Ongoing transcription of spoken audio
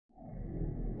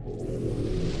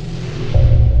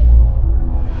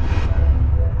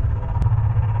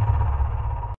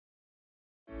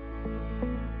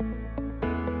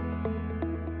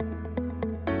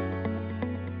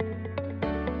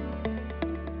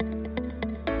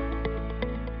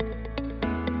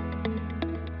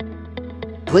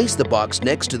Place the box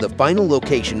next to the final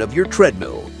location of your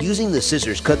treadmill. Using the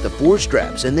scissors, cut the 4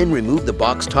 straps and then remove the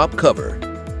box top cover.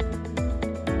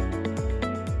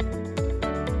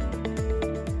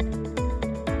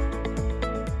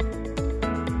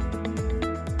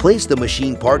 Place the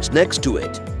machine parts next to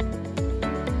it.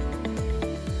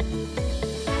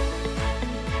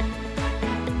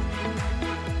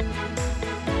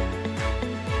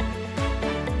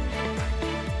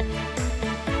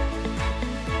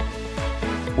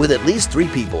 With at least 3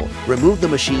 people, remove the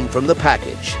machine from the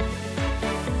package.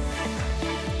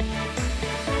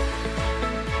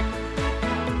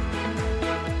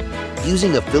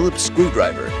 Using a Phillips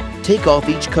screwdriver, take off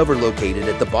each cover located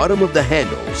at the bottom of the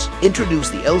handles.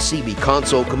 Introduce the LCB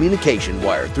console communication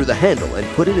wire through the handle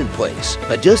and put it in place.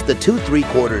 Adjust the 2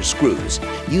 3/4 screws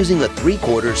using a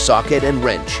 3/4 socket and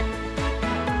wrench.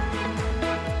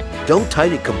 Don't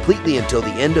tighten it completely until the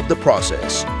end of the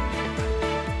process.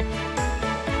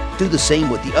 Do the same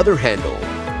with the other handle.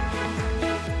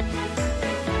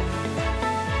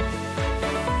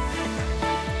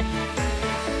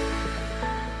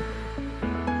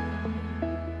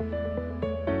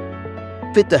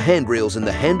 Fit the handrails in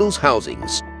the handle's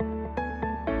housings.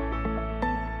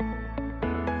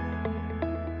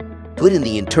 Put in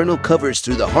the internal covers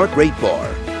through the heart rate bar.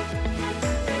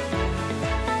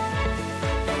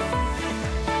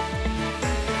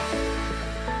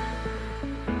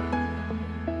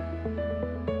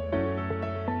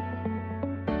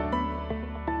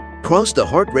 Cross the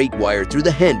heart rate wire through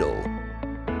the handle.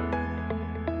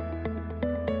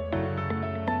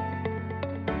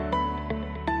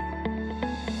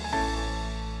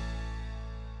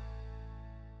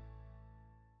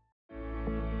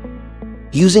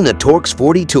 Using a Torx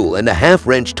 40 tool and a half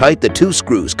wrench, tighten the 2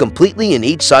 screws completely in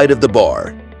each side of the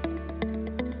bar.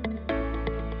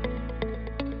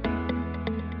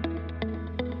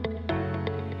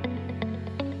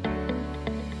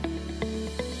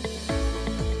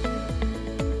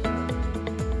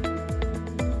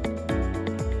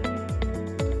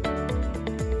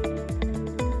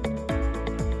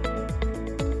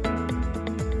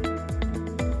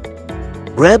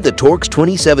 Grab the Torx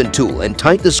 27 tool and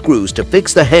tighten the screws to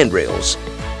fix the handrails.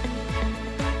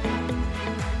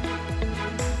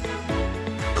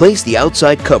 Place the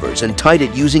outside covers and tighten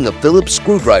it using a Phillips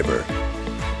screwdriver.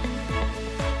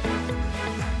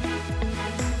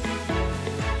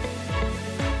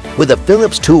 With a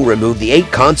Phillips tool, remove the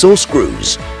 8 console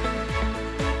screws.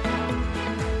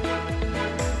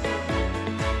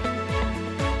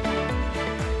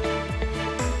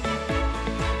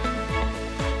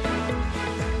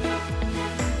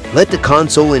 Let the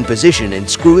console in position and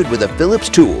screw it with a Phillips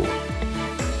tool.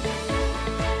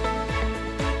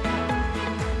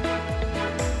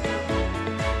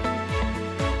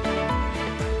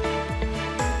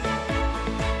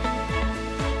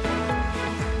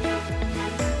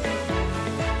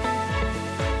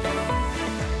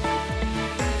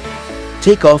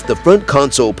 Take off the front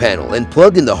console panel and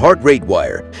plug in the heart rate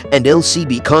wire and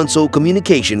LCB console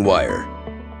communication wire.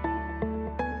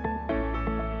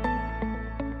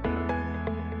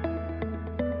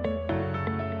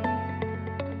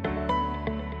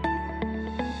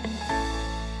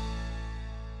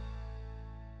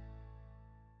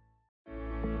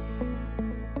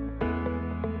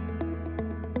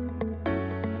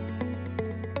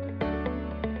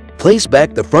 Place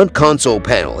back the front console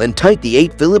panel and tighten the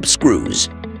 8 Phillips screws.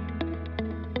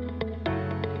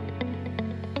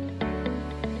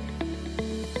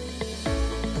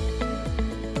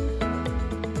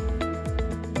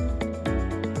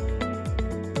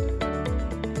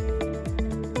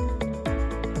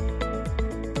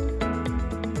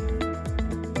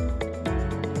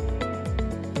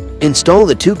 Install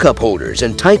the 2 cup holders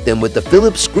and tighten them with the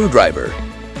Phillips screwdriver.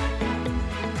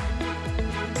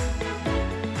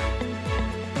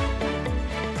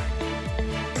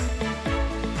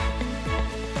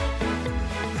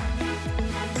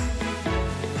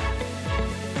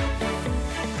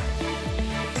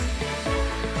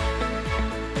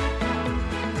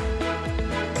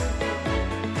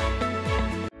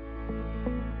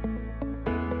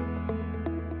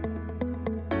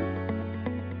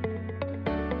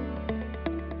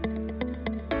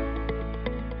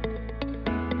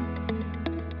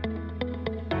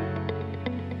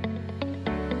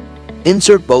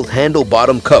 Insert both handle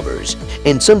bottom covers.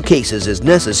 In some cases, it is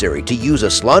necessary to use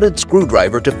a slotted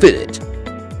screwdriver to fit it.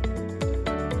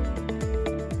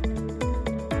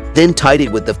 Then tighten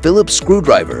it with the Phillips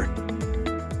screwdriver.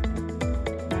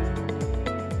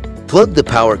 Plug the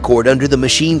power cord under the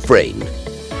machine frame.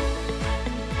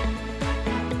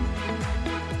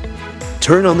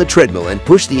 Turn on the treadmill and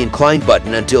push the incline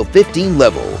button until 15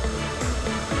 level.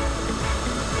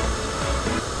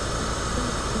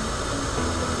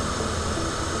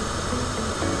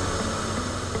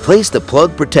 Place the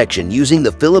plug protection using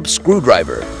the Phillips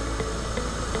screwdriver.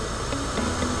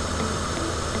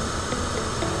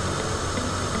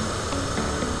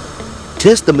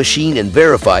 Test the machine and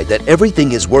verify that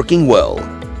everything is working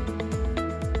well.